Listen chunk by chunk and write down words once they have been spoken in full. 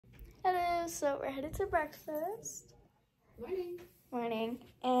So we're headed to breakfast. Morning. Morning.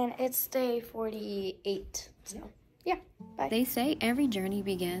 And it's day 48. So yeah, bye. They say every journey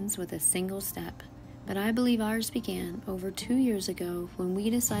begins with a single step, but I believe ours began over 2 years ago when we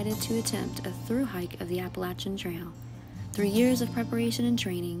decided to attempt a through hike of the Appalachian Trail. Through years of preparation and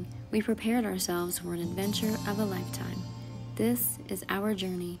training, we prepared ourselves for an adventure of a lifetime. This is our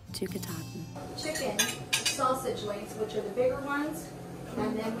journey to Katahdin. Chicken sausage links, which are the bigger ones,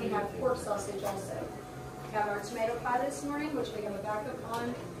 and then we have pork sausage also. We have our tomato pie this morning, which we have a backup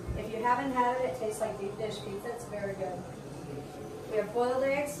on. If you haven't had it, it tastes like deep dish pizza. It's very good. We have boiled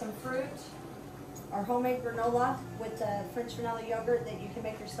eggs, some fruit, our homemade granola with the French vanilla yogurt that you can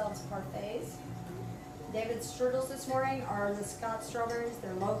make yourselves parfaits. David's strudels this morning are the Scott strawberries.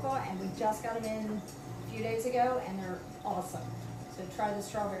 They're local, and we just got them in a few days ago, and they're awesome. So try the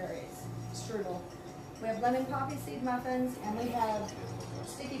strawberries strudel. We have lemon poppy seed muffins, and we have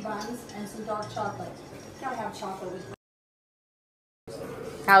sticky buns and some dark chocolate. Gotta have chocolate with.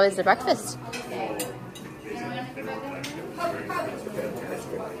 How is the breakfast?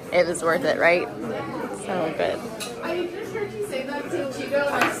 It was worth it, right? So good. I just heard you say that to Chico,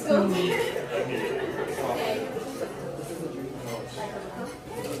 and I still did.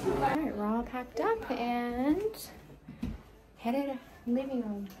 Alright, we're all packed up and headed, leaving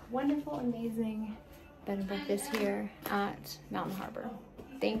a wonderful, amazing bed and breakfast here at Mountain Harbor.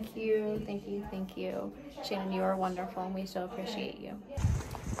 Thank you, thank you, thank you. Shannon, you are wonderful and we so appreciate you.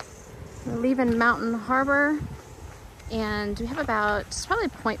 We're leaving Mountain Harbor and we have about, it's probably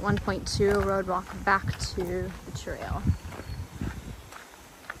 0.1, 0.2 road walk back to the trail.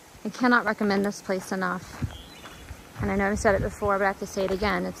 I cannot recommend this place enough. And I know I've said it before, but I have to say it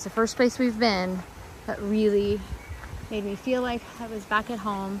again. It's the first place we've been that really made me feel like I was back at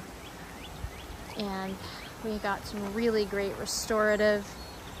home. And we got some really great restorative,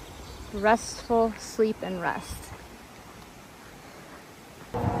 restful sleep and rest.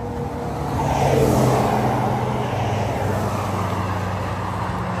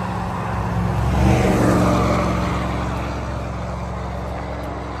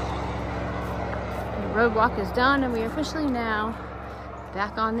 Road walk is done and we are officially now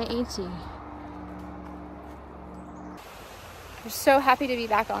back on the AT. We're so happy to be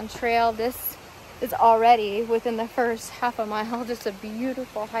back on trail. This is already within the first half a mile, just a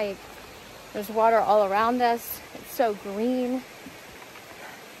beautiful hike. There's water all around us. It's so green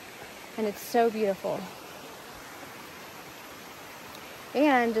and it's so beautiful.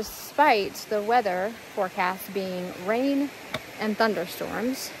 And despite the weather forecast being rain and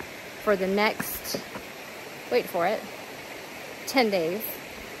thunderstorms for the next, wait for it, 10 days.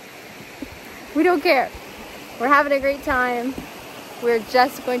 We don't care. We're having a great time. We're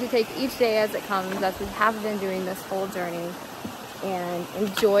just going to take each day as it comes, as we have been doing this whole journey, and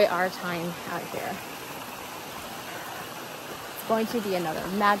enjoy our time out here. It's going to be another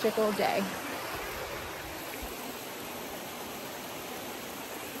magical day.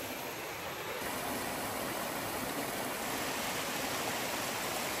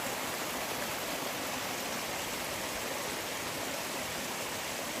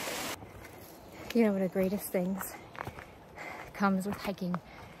 You know, one of the greatest things comes with hiking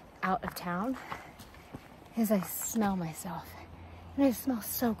out of town is I smell myself. And I smell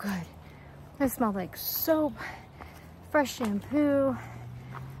so good. I smell like soap, fresh shampoo,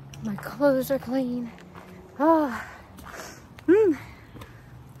 my clothes are clean. Oh,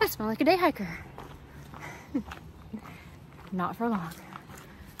 I smell like a day hiker. Not for long.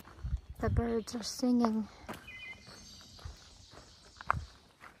 The birds are singing.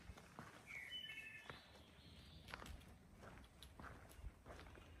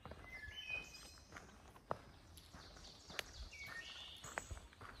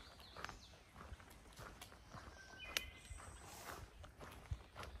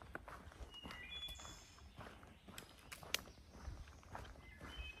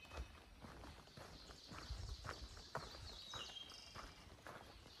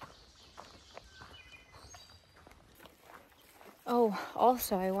 Oh,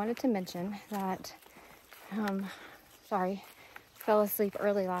 also, I wanted to mention that, fell asleep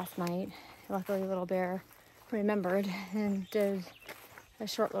early last night. Luckily, Little Bear remembered and did a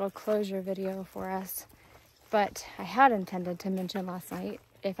short little closure video for us. But I had intended to mention last night,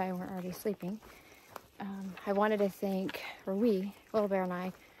 if I weren't already sleeping, I wanted to thank, or we, Little Bear and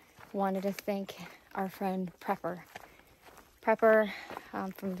I, wanted to thank our friend Prepper. Prepper,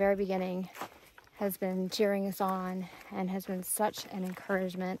 from the very beginning, has been cheering us on and has been such an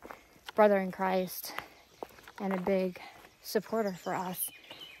encouragement, brother in Christ, and a big supporter for us.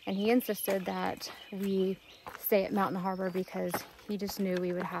 And he insisted that we stay at Mountain Harbor because he just knew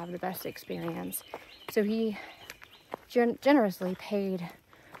we would have the best experience. So he generously paid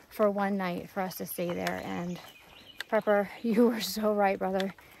for one night for us to stay there. And Prepper, you were so right,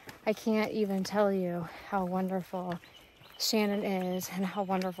 brother. I can't even tell you how wonderful Shannon is and how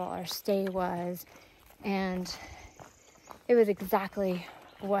wonderful our stay was. And it was exactly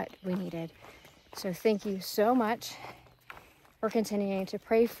what we needed. So thank you so much. We're continuing to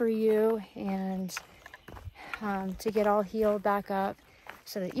pray for you and to get all healed back up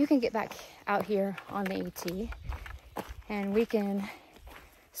so that you can get back out here on the AT and we can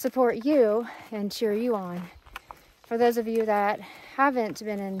support you and cheer you on. For those of you that haven't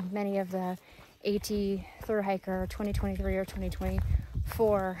been in many of the AT Thru Hiker 2023 or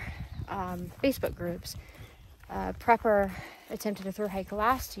 2024 Facebook groups, Prepper attempted a thru hike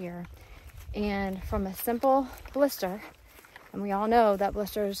last year, and from a simple blister, and we all know that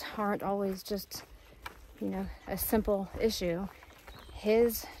blisters aren't always just, you know, a simple issue,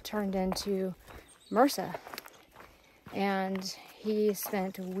 his turned into MRSA, and he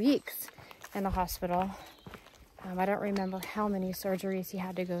spent weeks in the hospital. I don't remember how many surgeries he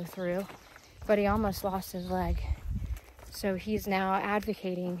had to go through, but he almost lost his leg. So he's now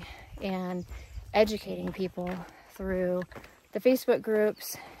advocating and educating people through the Facebook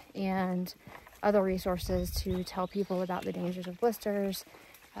groups and other resources to tell people about the dangers of blisters,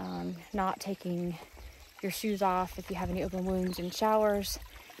 not taking your shoes off if you have any open wounds in showers,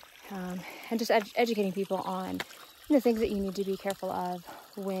 and just educating people on the things that you need to be careful of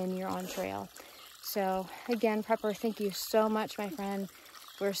when you're on trail. So again, Prepper, thank you so much, my friend.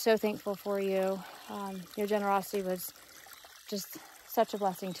 We're so thankful for you. Your generosity was just such a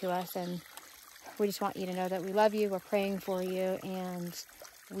blessing to us, and we just want you to know that we love you, we're praying for you, and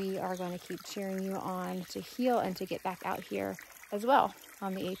we are going to keep cheering you on to heal and to get back out here as well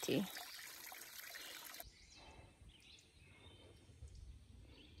on the AT.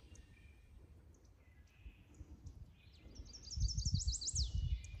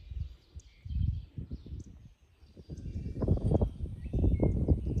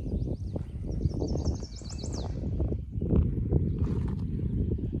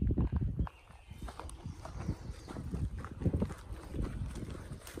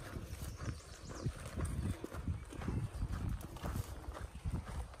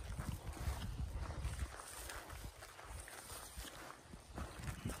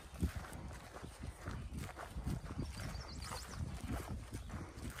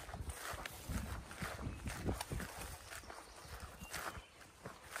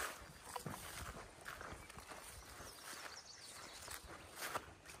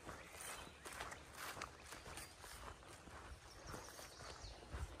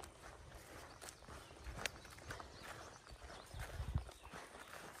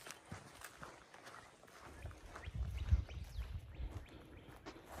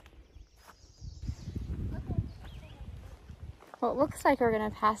 Well, it looks like we're going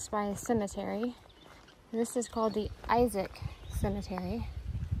to pass by a cemetery. This is called the Isaac Cemetery.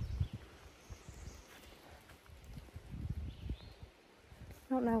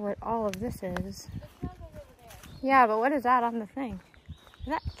 I don't know what all of this is. Yeah, but what is that on the thing? Is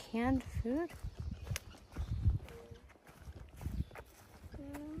that canned food?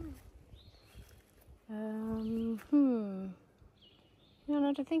 I don't know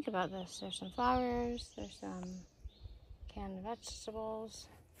what to think about this. There's some flowers, there's some canned vegetables,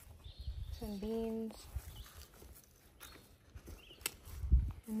 some beans,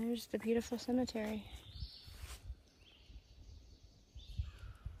 and there's the beautiful cemetery.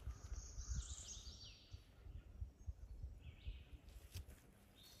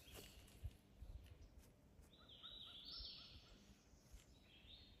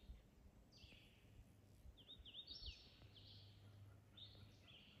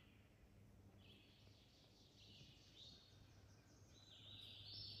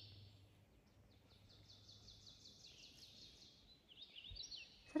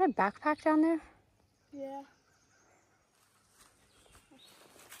 Is that a backpack down there? Yeah.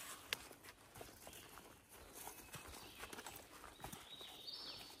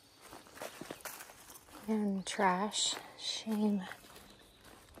 And trash. Shame.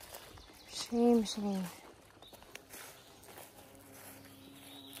 Shame, shame.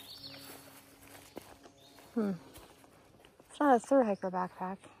 It's not a thru hiker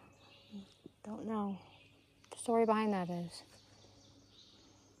backpack. Don't know what the story behind that is.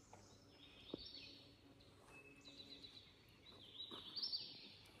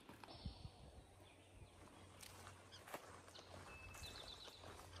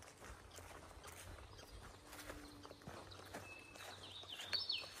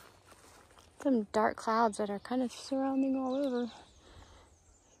 some dark clouds that are kind of surrounding all over.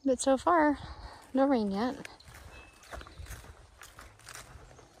 But so far, no rain yet.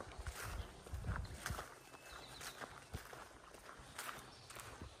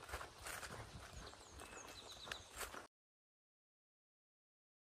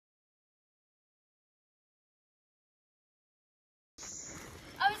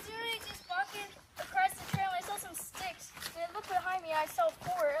 I was literally just walking across the trail and I saw some sticks. And I looked behind me and I saw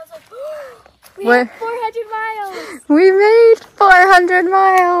 4. I was like, oh, we have 400 miles. We made 400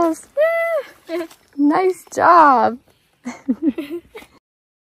 miles. Nice job.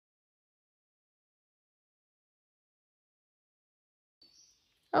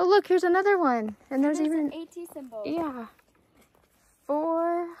 Oh, look, here's another one. And there's even an AT symbol. yeah.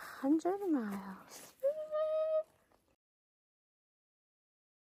 400 miles.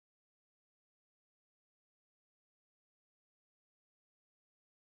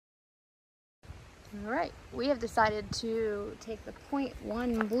 All right, we have decided to take the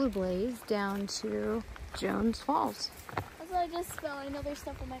 0.1 Blue Blaze down to Jones Falls. That's what I just spelled. I know there's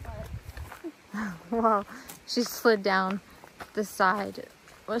stuff in my car. Well, she slid down the side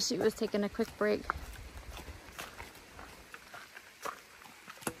while she was taking a quick break.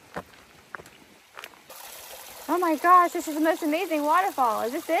 Oh my gosh, this is the most amazing waterfall.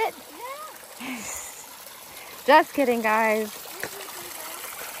 Is this it? Yeah. Just kidding, guys.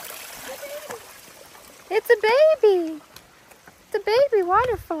 It's a baby. It's a baby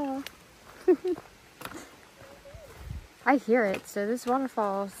waterfall. I hear it, so this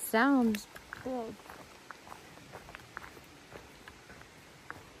waterfall sounds big.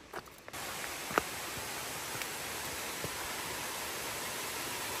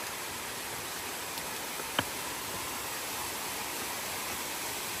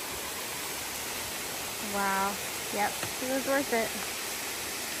 Wow. Yep, it was worth it.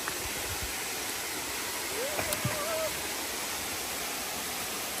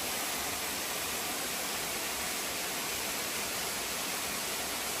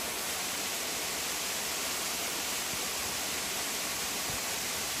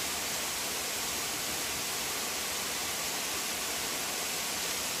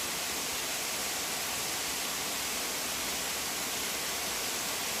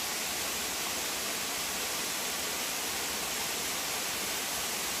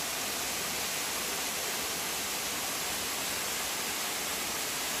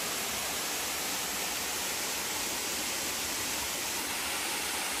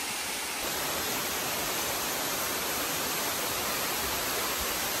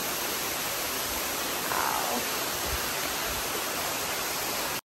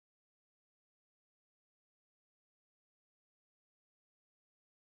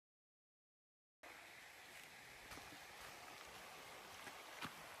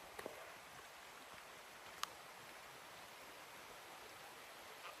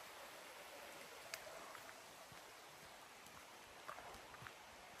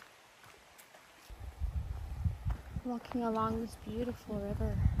 Walking along this beautiful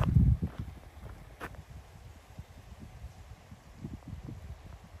river.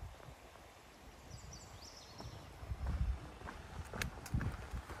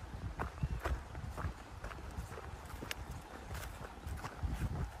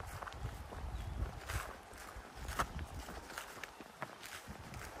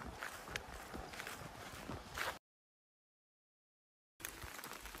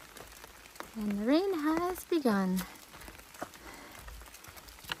 And the rain has begun.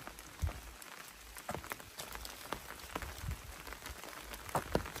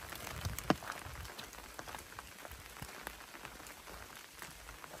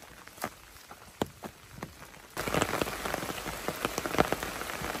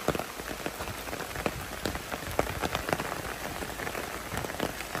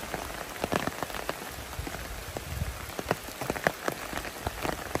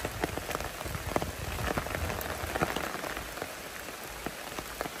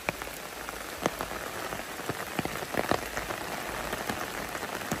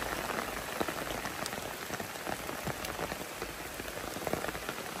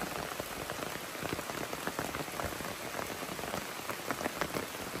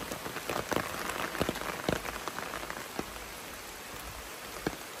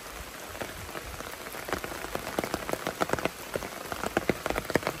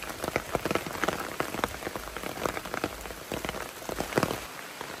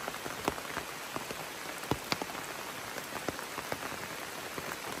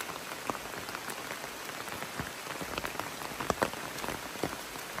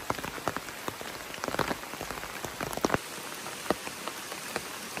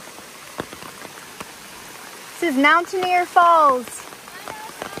 This is Mountaineer Falls.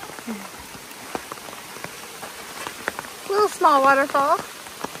 Little small waterfall.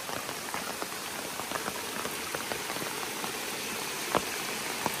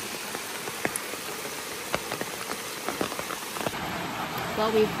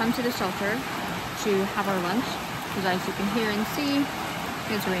 Well, we've come to the shelter to have our lunch, because as you can hear and see,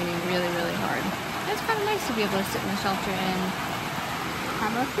 it's raining really, really hard. It's kind of nice to be able to sit in the shelter and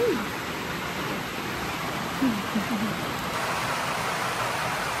have our food.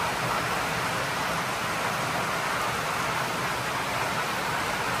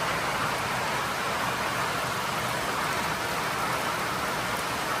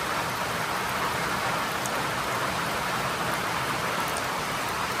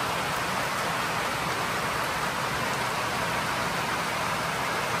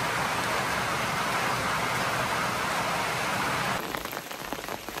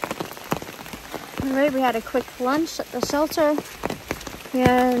 Alright, we had a quick lunch at the shelter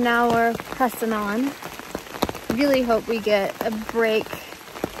and now we're pressing on. Really hope we get a break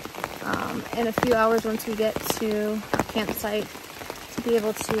in a few hours once we get to our campsite to be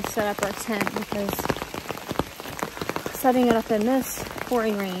able to set up our tent, because setting it up in this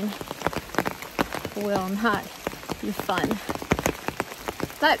pouring rain will not be fun.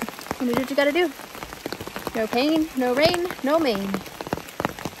 But you do what you gotta do. No pain, no rain, no main.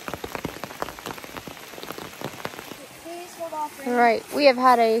 All right, we have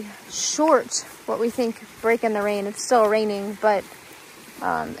had a short, what we think, break in the rain. It's still raining, but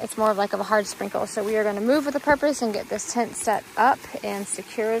it's more of like a hard sprinkle. So we are going to move with a purpose and get this tent set up and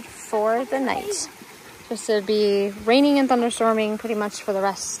secured for the night. Just to be raining and thunderstorming pretty much for the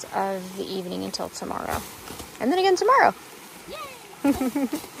rest of the evening until tomorrow. And then again tomorrow. Yay!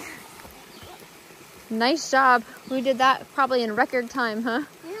 Nice job. We did that probably in record time, huh?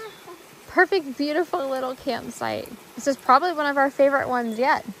 Perfect, beautiful little campsite. This is probably one of our favorite ones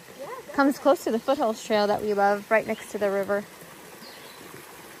yet. Yeah, comes close to the foothills trail that we love, right next to the river.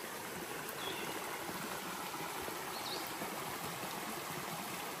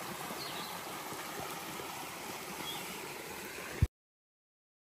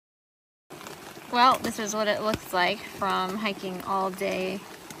 Well, this is what it looks like from hiking all day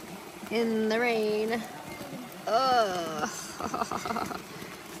in the rain. Ugh.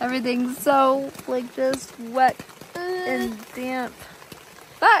 Everything's so, like, just wet and damp.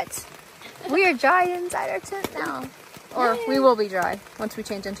 But we are dry inside our tent now. Or we will be dry once we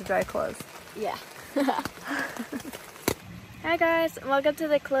change into dry clothes. Yeah. Hi guys, welcome to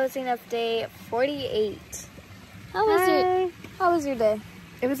the closing of day 48. How was your day?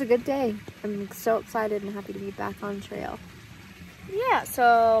 It was a good day. I'm so excited and happy to be back on trail. Yeah,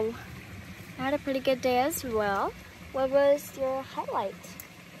 so I had a pretty good day as well. What was your highlight?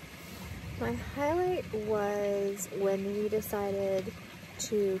 My highlight was when we decided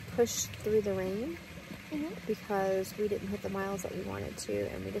to push through the rain because we didn't hit the miles that we wanted to,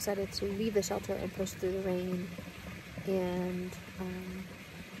 and we decided to leave the shelter and push through the rain and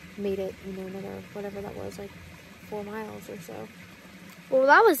made it, you know, another, whatever that was, like 4 miles or so. Well,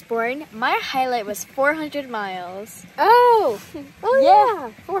 that was boring. My highlight was 400 miles. Oh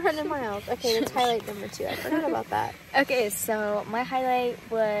yeah, 400 miles. Okay, that's highlight number 2. I forgot about that. Okay, so my highlight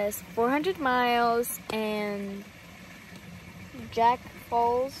was 400 miles and John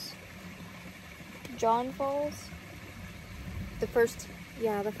Falls. The first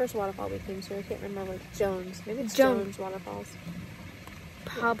waterfall we came to. I can't remember. Jones. Maybe it's Jones Waterfalls.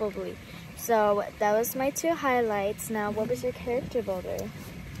 Probably. So that was my 2 highlights. Now, what was your character builder?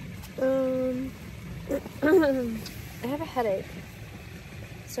 I have a headache.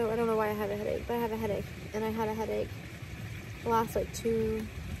 So I don't know why I have a headache, but I have a headache. And I had a headache the last like 2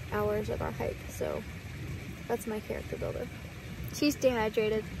 hours of our hike. So that's my character builder. She's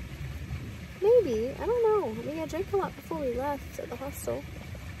dehydrated. Maybe. I don't know. I mean, I drank a lot before we left at the hostel.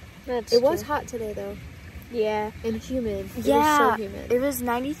 It was hot today though. Yeah. And humid. It was so humid. It was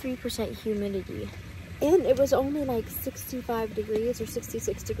 93% humidity. And it was only like 65 degrees or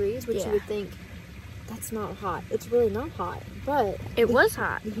 66 degrees, which you would think, that's not hot. It's really not hot, but it was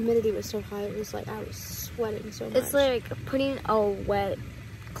hot. The humidity was so high, it was like I was sweating so much. It's like putting a wet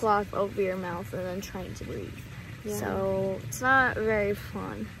cloth over your mouth and then trying to breathe. Yeah. So it's not very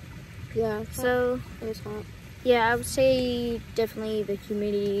fun. Yeah. So it was hot. Yeah, I would say definitely the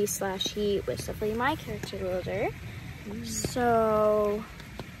humidity / heat was definitely my character builder. So,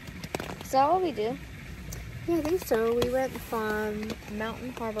 is that what we do? Yeah, I think so. We went from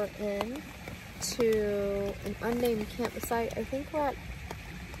Mountain Harbor Inn to an unnamed campsite. I think we're at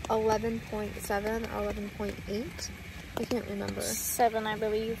 11.7 or 11.8. I can't remember. 7, I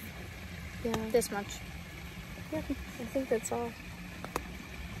believe. Yeah. This much. Yeah, I think that's all.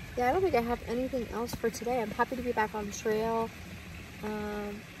 Yeah, I don't think I have anything else for today. I'm happy to be back on trail.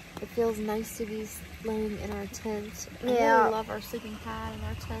 It feels nice to be laying in our tent. I really love our sleeping pad and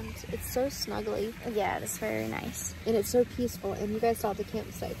our tent. It's so snuggly. Yeah, it's very nice. And it's so peaceful. And you guys saw the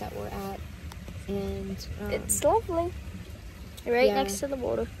campsite that we're at. And it's lovely. Right next to the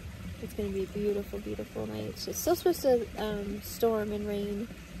water. It's going to be a beautiful, beautiful night. It's still supposed to storm and rain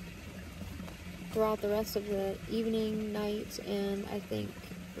throughout the rest of the evening, night, and I think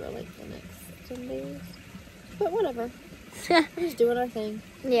for like the next 10 days. But whatever. We're just doing our thing.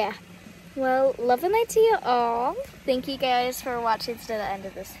 Yeah. Well, love and light to you all. Thank you guys for watching to the end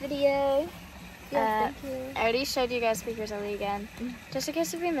of this video. Yeah, thank you. I already showed you guys Speaker Zoe again, just in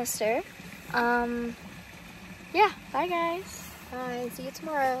case if you missed her. Yeah, bye guys. Bye. See you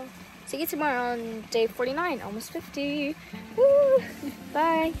tomorrow. See you tomorrow on day 49, almost 50. Woo!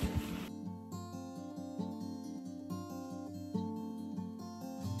 Bye.